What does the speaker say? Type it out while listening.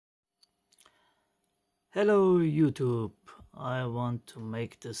Hello YouTube, I want to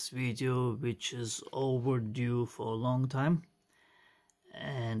make this video which is overdue for a long time,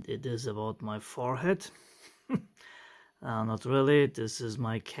 and it is about my forehead. Not really, this is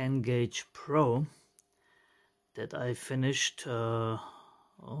my Can Gauge Pro that I finished at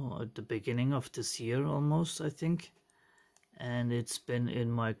the beginning of this year almost, I think, and it's been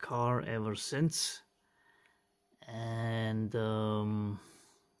in my car ever since. And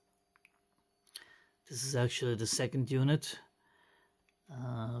this is actually the second unit.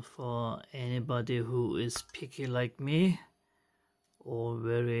 For anybody who is picky like me or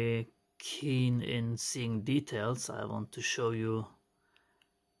very keen in seeing details, I want to show you.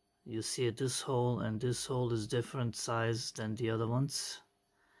 You see this hole, and this hole is different size than the other ones.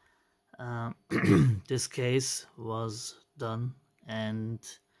 This case was done, and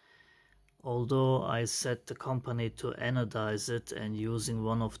although I set the company to anodize it and using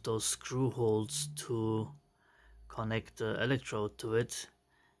one of those screw holes to connect the electrode to it,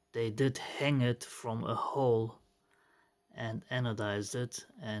 they did hang it from a hole and anodized it,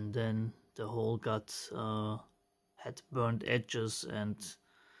 and then the hole got had burnt edges, and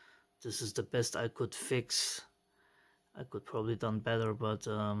this is the best I could fix. I could probably done better, but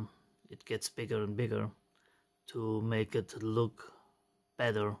it gets bigger and bigger to make it look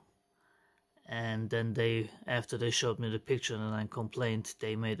better. And then after they showed me the picture and I complained,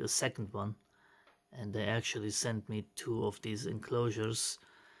 they made a second one, and they actually sent me 2 of these enclosures.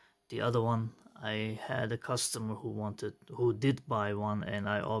 The other one, I had a customer who did buy one, and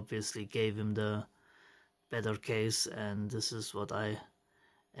I obviously gave him the better case, and this is what I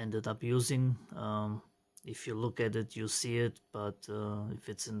ended up using. If you look at it, you see it, but if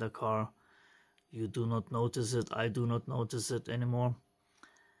it's in the car, you do not notice it. I do not notice it anymore.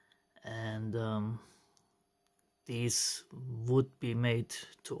 And these would be made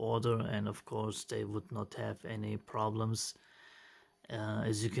to order, and of course they would not have any problems.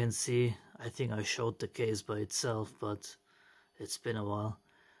 As you can see, I think I showed the case by itself, but it's been a while.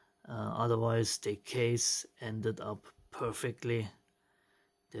 Otherwise the case ended up perfectly.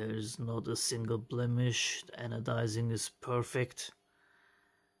 There is not a single blemish. The anodizing is perfect.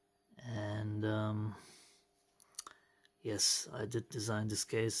 And yes, I did design this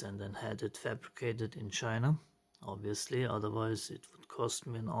case and then had it fabricated in China, obviously, otherwise it would cost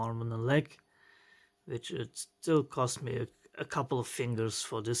me an arm and a leg, which it still cost me a couple of fingers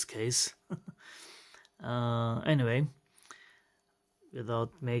for this case. Anyway,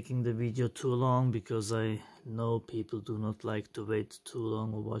 without making the video too long, because I know people do not like to wait too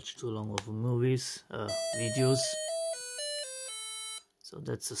long or watch too long of videos. So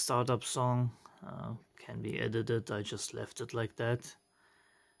that's a startup song. Can be edited, I just left it like that.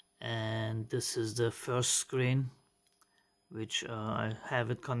 And this is the first screen, which I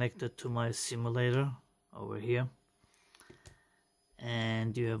have it connected to my simulator over here.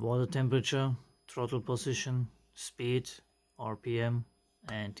 And you have water temperature, throttle position, speed, RPM,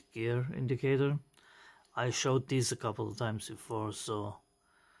 and gear indicator. I showed these a couple of times before, so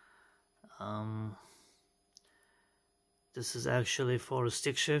this is actually for a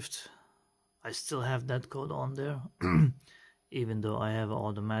stick shift. I still have that code on there, even though I have an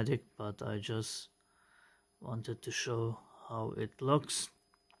automatic, but I just wanted to show how it looks.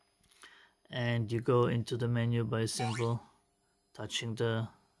 And you go into the menu by simple touching the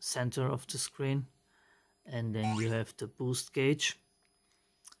center of the screen, and then you have the boost gauge,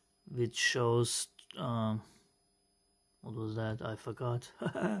 which shows what was that? I forgot.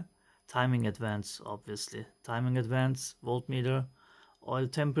 Timing advance, obviously. Timing advance, voltmeter, oil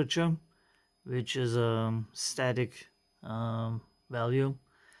temperature, which is a static value,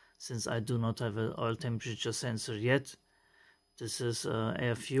 since I do not have an oil temperature sensor yet. This is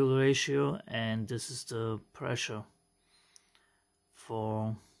air fuel ratio, and this is the pressure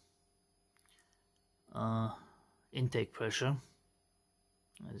for intake pressure,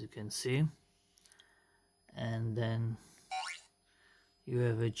 as you can see. And then you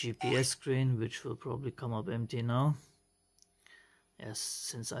have a GPS screen, which will probably come up empty now. Yes,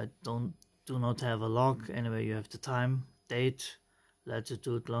 since I do not have a lock. Anyway, you have the time, date,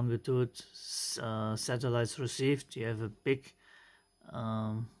 latitude, longitude, satellites received. You have a big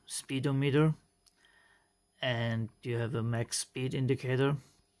speedometer, and you have a max speed indicator,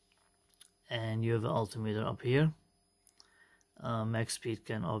 and you have an altimeter up here. Max speed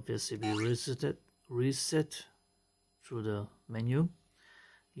can obviously be reset through the menu.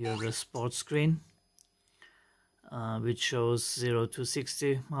 You have a sports screen, which shows 0 to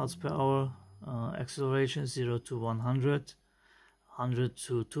 60 miles per hour acceleration, 0 to 100, 100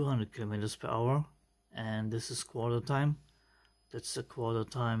 to 200 kilometers per hour, and this is quarter time. That's the quarter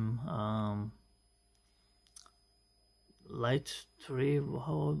time light tree,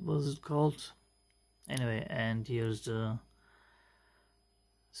 how was it called? Anyway, and here's the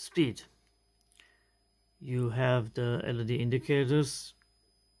speed. You have the LED indicators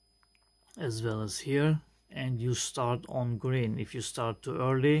as well as here, and you start on green. If you start too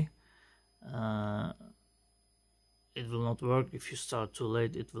early, it will not work. If you start too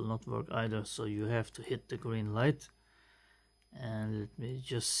late, it will not work either. So you have to hit the green light. And let me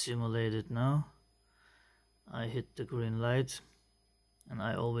just simulate it now. I hit the green light, and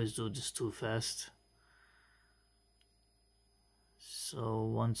I always do this too fast. So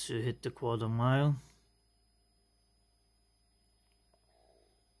once you hit the quarter mile,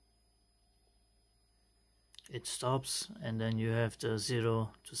 it stops, and then you have the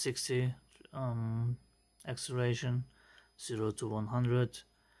 0 to 60 acceleration, 0 to 100,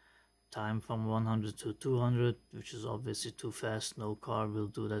 time from 100 to 200, which is obviously too fast. No car will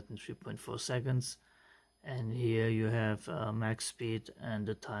do that in 3.4 seconds. And here you have max speed and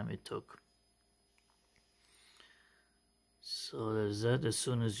the time it took. So there's that. As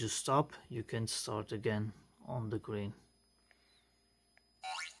soon as you stop, you can start again on the green.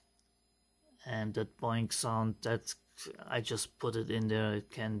 And that boing sound, that I just put it in there. It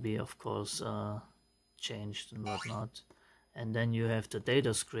can be, of course, changed and whatnot. And then you have the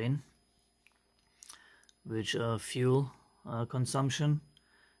data screen, which fuel consumption.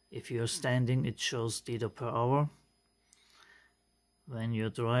 If you're standing, it shows liter per hour. When you're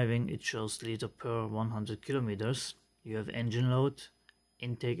driving, it shows liter per 100 kilometers. You have engine load,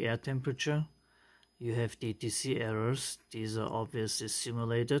 intake air temperature. You have DTC errors. These are obviously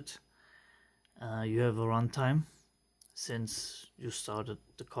simulated. You have a runtime since you started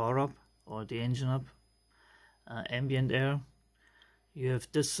the car up or the engine up. Ambient air. You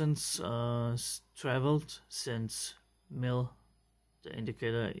have distance traveled since mil, the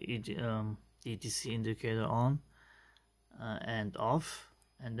indicator, DTC indicator on and off.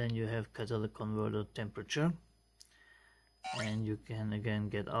 And then you have catalytic converter temperature. And you can again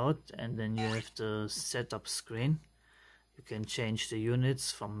get out, and then you have the setup screen. You can change the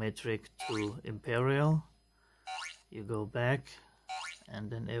units from metric to imperial. You go back, and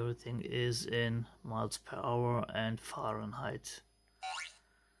then everything is in miles per hour and Fahrenheit.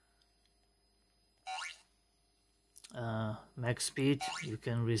 Max speed you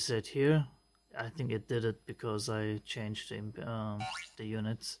can reset here. I think it did it because I changed the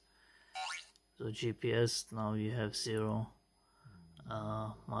units. So GPS, now you have 0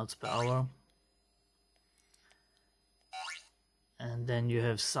 miles per hour. And then you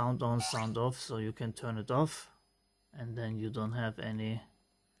have sound on, sound off, so you can turn it off, and then you don't have any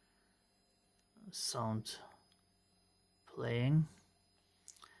sound playing.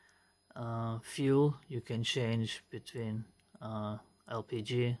 Fuel, you can change between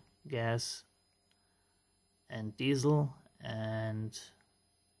LPG, gas, and diesel, and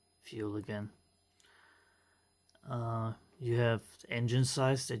fuel again. You have engine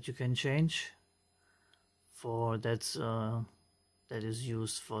size that you can change. For that is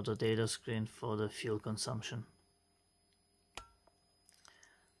used for the data screen for the fuel consumption.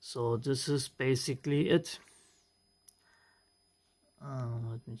 So this is basically it.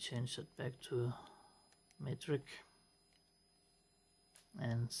 Let me change that back to metric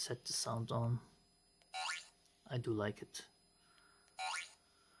and set the sound on. I do like it.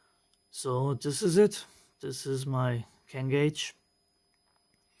 So this is it. This is my can gauge.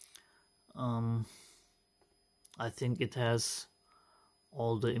 I think it has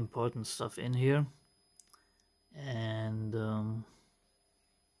all the important stuff in here, and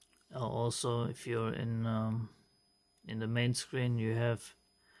also if you're in the main screen, you have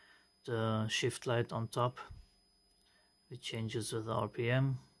the shift light on top, which changes with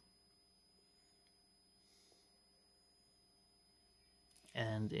RPM,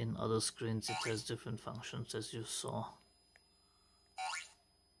 and in other screens it has different functions, as you saw.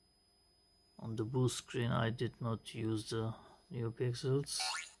 On the boost screen I did not use the new pixels.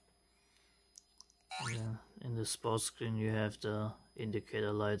 In the sports screen you have the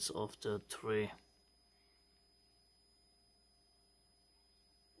indicator lights of the tree.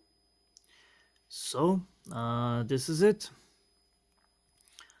 So this is it.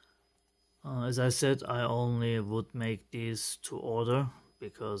 As I said, I only would make these to order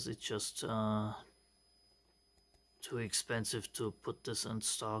because it's just too expensive to put this in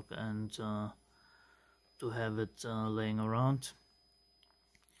stock and to have it laying around.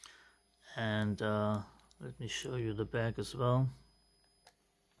 And let me show you the back as well.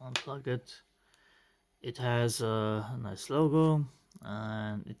 Unplug it. It has a nice logo,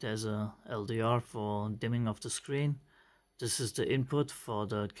 and it has a LDR for dimming of the screen. This is the input for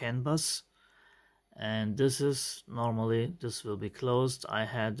the CAN bus, And this is normally, this will be closed. I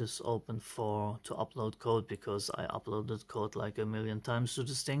had this open to upload code because I uploaded code like a million times to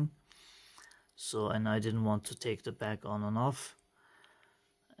this thing. So, and I didn't want to take the back on and off.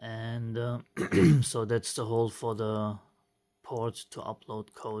 And so that's the hole for the port to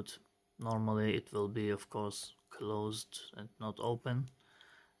upload code. Normally it will be, of course, closed and not open,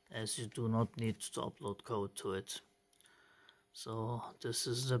 as you do not need to upload code to it. So this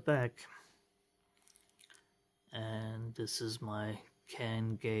is the back. And this is my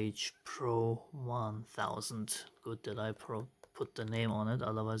Can Gauge Pro 1000. Good that I put the name on it,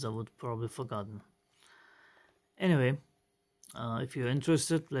 otherwise I would probably forgotten. Anyway, if you're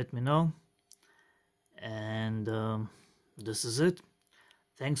interested, let me know. And this is it.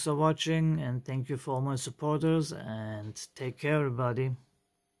 Thanks for watching, and thank you for all my supporters, and take care, everybody.